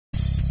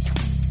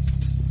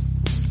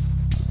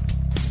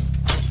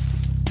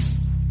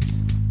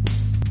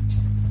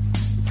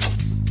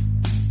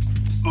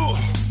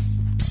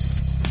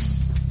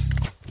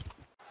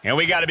And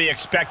we got to be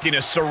expecting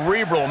a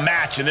cerebral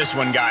match in this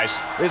one, guys.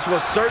 This will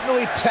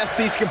certainly test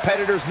these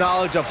competitors'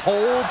 knowledge of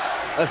holds,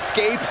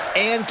 escapes,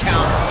 and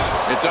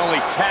counters. It's only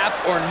tap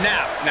or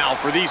nap now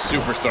for these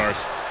superstars.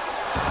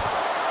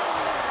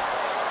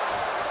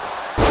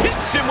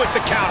 Hits him with the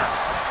counter.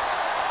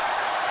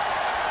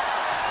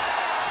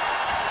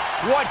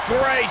 What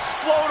grace.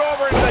 Float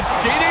over into the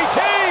DDT.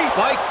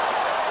 Fight.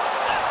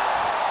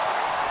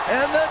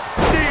 And the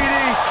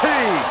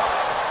DDT.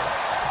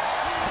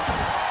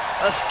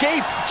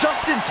 Escape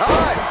just in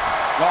time.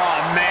 Oh,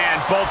 man,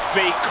 both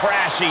feet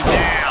crashing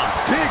down.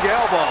 Big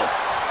elbow.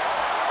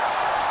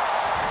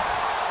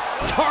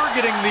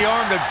 Targeting the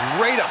arm to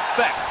great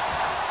effect.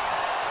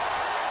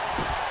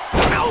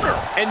 Counter.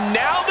 And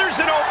now there's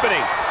an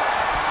opening.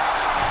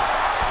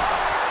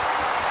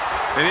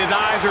 And his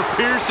eyes are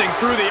piercing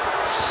through the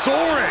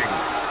soaring.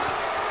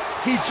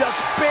 He just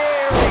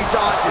barely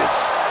dodges.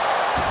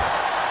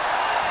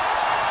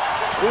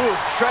 Ooh,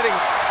 treading.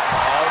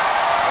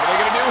 What are they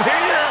going to do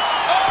here?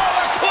 Oh,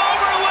 the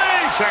clover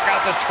leaf! Check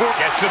out the torque.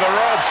 Gets to the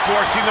ropes,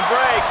 forcing the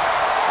break.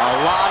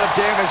 A lot of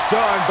damage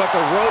done, but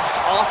the ropes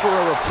offer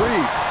a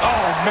reprieve.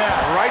 Oh, man,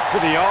 right to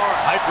the arm.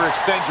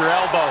 Hyperextend your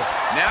elbow.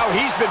 Now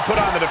he's been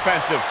put on the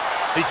defensive.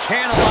 He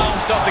can't allow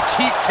himself to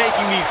keep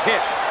taking these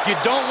hits. You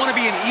don't want to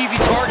be an easy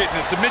target in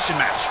a submission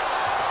match.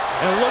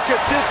 And look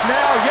at this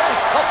now. Yes,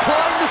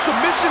 applying the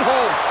submission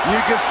hold. You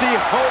can see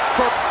hope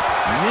for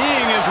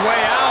kneeing his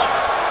way out.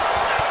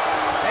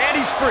 And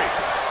he's free.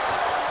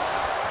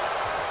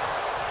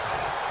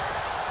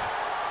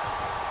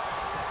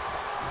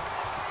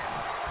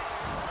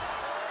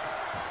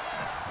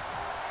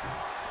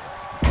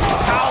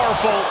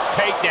 Powerful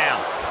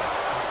takedown.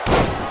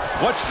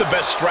 What's the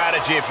best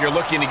strategy if you're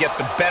looking to get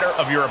the better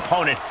of your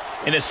opponent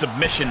in a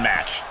submission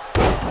match?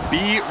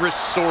 Be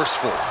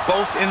resourceful,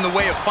 both in the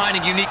way of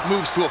finding unique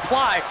moves to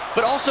apply,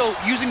 but also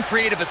using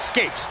creative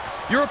escapes.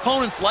 Your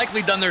opponent's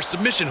likely done their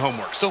submission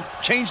homework, so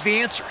change the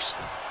answers.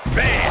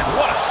 Bam!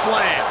 What a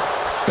slam!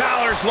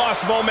 Balor's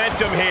lost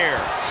momentum here.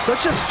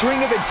 Such a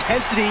string of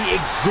intensity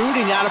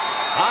exuding out of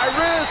high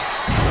risk.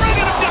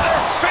 Bringing them to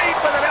their feet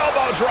with an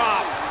elbow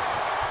drop.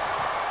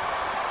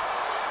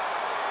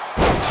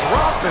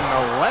 Dropping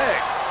the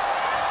leg.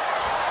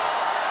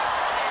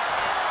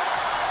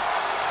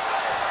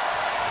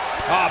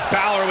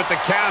 Balor with the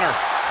counter.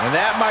 And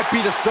that might be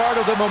the start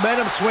of the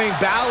momentum swing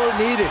Balor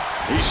needed.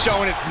 He's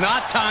showing it's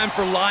not time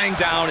for lying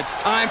down, it's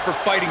time for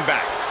fighting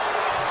back.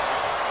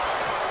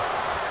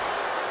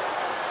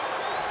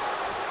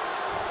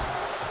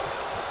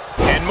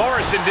 And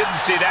Morrison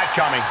didn't see that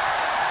coming.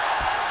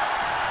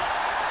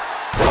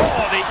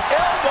 Oh, the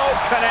elbow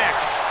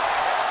connects.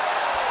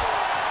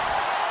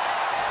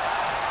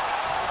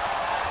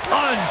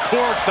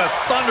 Uncorks a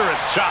thunderous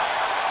chop.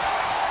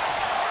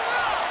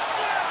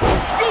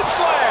 Scoop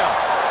slam.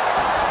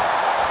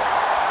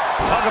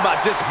 Talk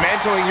about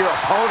dismantling your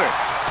opponent.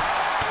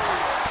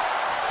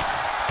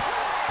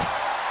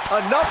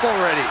 Enough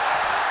already.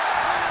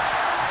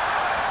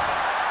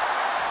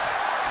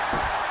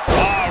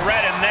 Oh,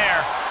 red in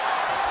there.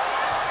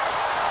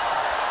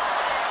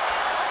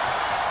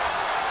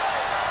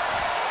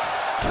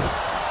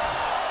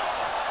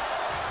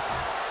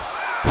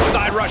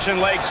 Side Russian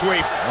leg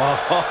sweep.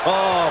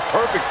 Oh,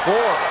 perfect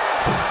form.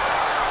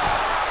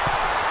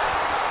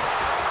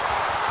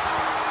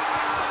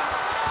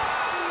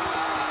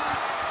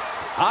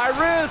 High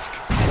risk.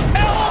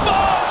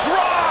 Elbow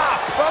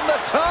drop From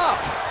the top.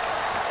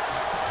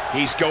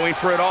 He's going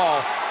for it all.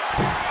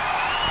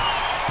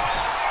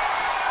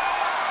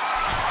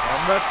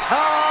 From the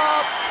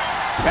top.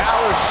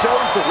 Balor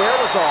shows the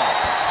wherewithal.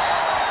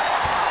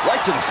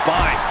 Right to the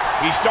spine.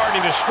 He's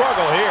starting to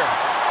struggle here.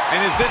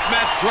 And is this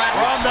match dragged?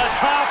 From the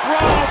top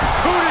rope,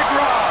 coup de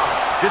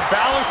grace. Did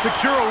Balor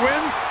secure a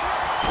win?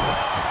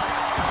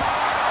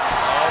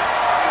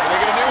 What are they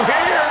going to do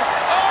here?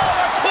 Oh,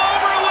 the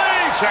clover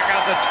leaf. Check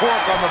out the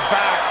torque on the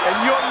back. And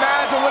you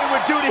imagine what it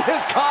would do to his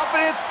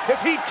confidence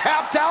if he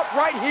tapped out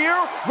right here,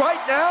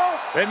 right now?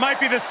 It might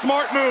be the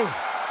smart move.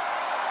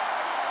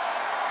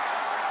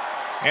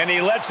 And he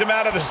lets him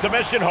out of the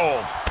submission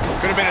hold.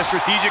 Could have been a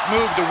strategic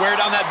move to wear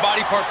down that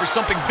body part for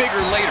something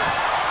bigger later.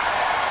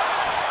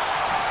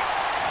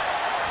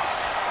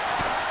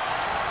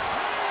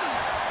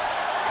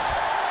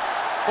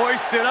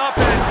 Hoisted up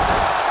and...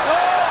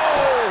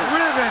 oh!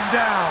 Driven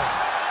down.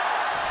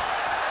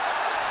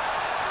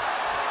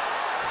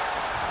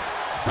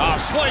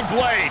 Sling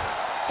blade.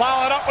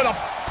 Followed up with a...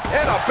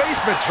 And a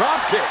basement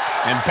dropkick.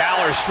 And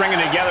Balor stringing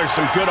together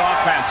some good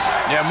offense.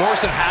 Yeah,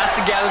 Morrison has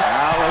to gather.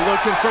 Balor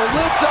looking for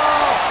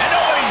liftoff. And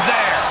nobody's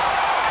there.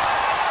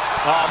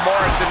 Oh,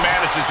 Morrison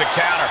manages to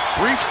counter.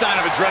 Brief sign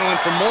of adrenaline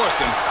from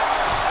Morrison.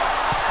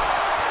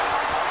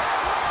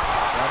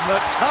 From the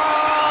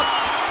top.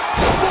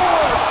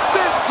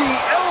 450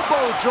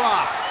 elbow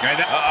drop.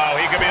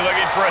 Uh-oh, he could be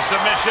looking for a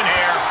submission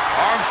here.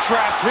 Arms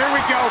trapped. Here we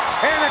go.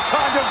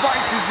 Anaconda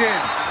Vice is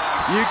in.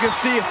 You can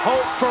see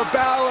hope for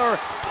Balor.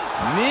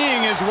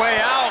 Kneeing his way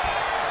out.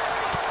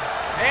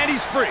 And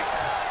he's free.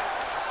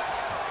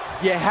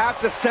 You have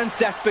to sense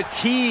that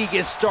fatigue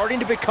is starting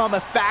to become a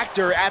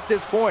factor at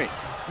this point.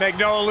 Make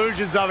no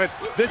illusions of it.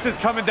 This is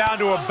coming down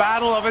to a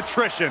battle of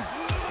attrition.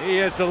 He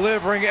is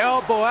delivering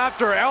elbow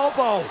after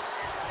elbow.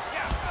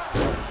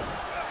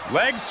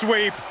 Leg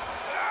sweep.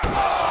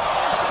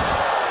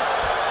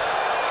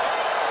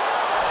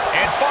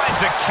 And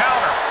finds a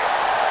counter.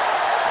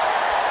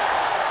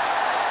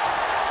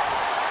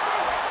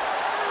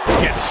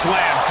 Gets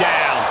slammed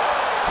down.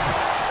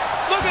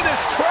 Look at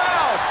this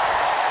crowd.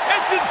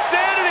 It's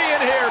insanity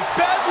in here.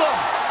 Bedlam.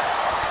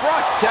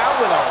 Brought down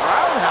with a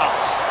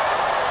roundhouse.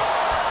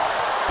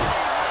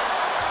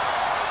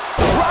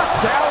 Brought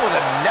down with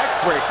a neck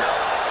breaker.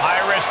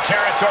 High-risk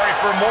territory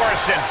for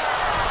Morrison.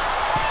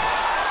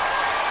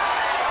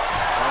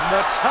 From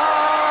the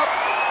top.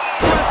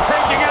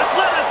 Breathtaking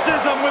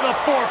athleticism with a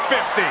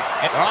 450.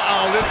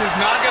 Uh-oh, this is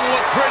not going to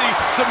look pretty.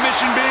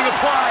 Submission being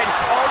applied.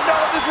 Oh, no,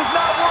 this is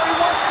not where he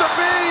wants to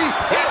be.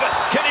 Yeah, but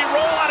can he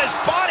roll on his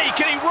body?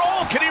 Can he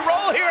roll? Can he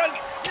roll here and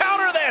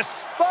counter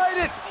this?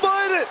 Fight it,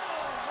 fight it.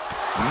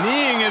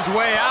 Kneeing his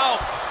way out.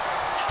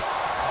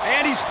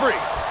 And he's free.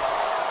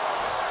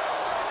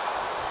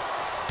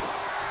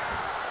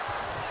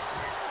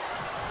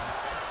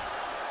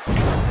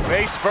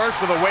 Face first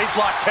with a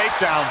waistlock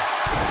takedown.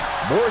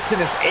 Morrison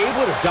is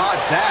able to dodge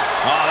that.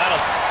 Oh,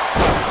 that'll...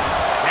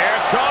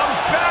 Here comes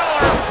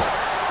Balor!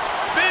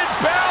 Finn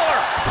Balor!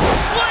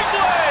 Sling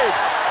blade!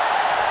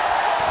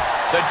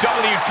 The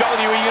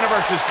WWE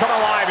Universe has come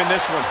alive in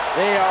this one.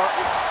 They are...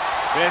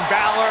 Finn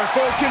Balor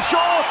full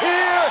control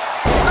here.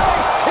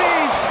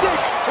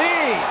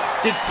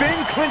 1916. Did Finn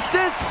clinch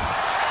this?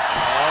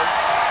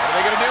 What are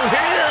they going to do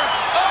here?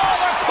 Oh,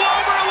 the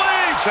clover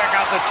leaf! Check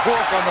out the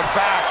torque on the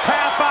back.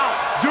 Tap out.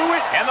 Do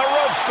it. And the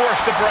rope's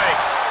forced to break.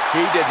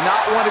 He did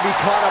not want to be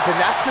caught up in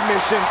that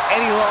submission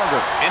any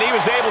longer. And he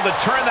was able to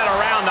turn that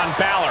around on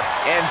Balor.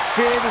 And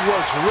Finn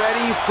was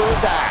ready for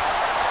that.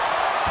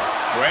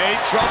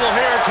 Great trouble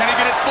here. Can he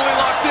get it fully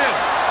locked in?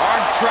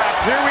 Arms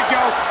trapped. Here we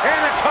go.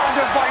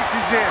 Anaconda Vice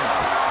is in.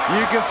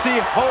 You can see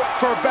hope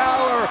for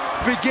Balor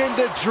begin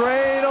to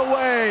drain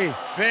away.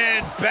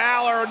 Finn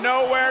Balor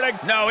nowhere to...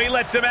 No, he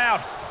lets him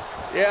out.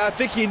 Yeah, I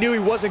think he knew he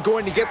wasn't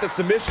going to get the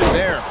submission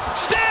there.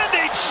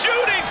 Standing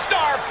shooting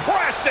star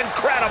press.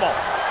 Incredible.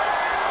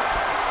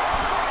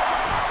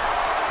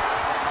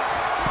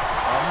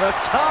 On the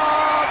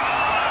top.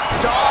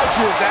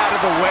 Dodges out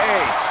of the way.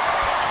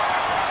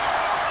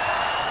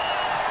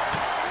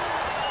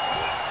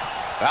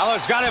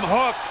 Balor's got him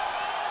hooked.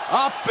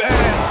 Up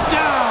and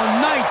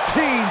down,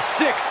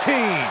 1916.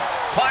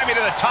 Climbing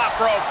to the top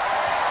rope.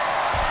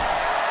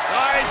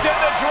 Oh, he's in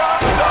the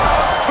drop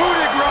zone. Coup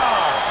de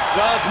grace.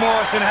 Does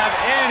Morrison have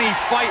any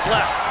fight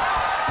left?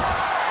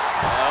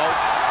 Oh,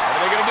 what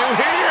are they going to do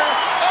here?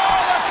 Oh,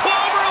 the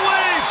clover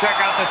leaf. Check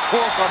out the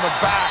torque on the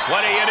back.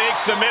 What a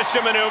unique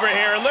submission maneuver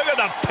here. Look at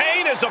the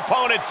pain his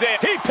opponent's in.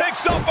 He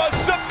picks up a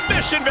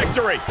submission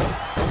victory.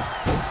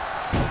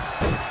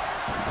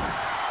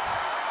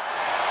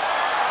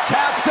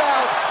 Taps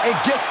out and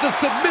gets the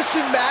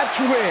submission match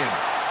win.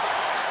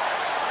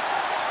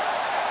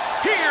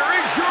 Here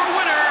is your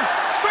winner,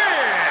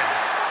 Finn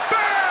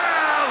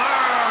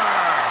Balor!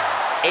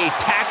 A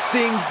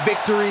taxing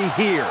victory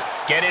here.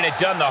 Getting it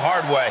done the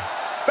hard way.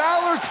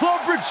 Balor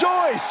Club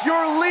rejoice!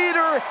 Your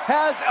leader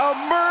has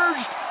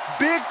emerged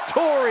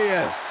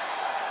victorious.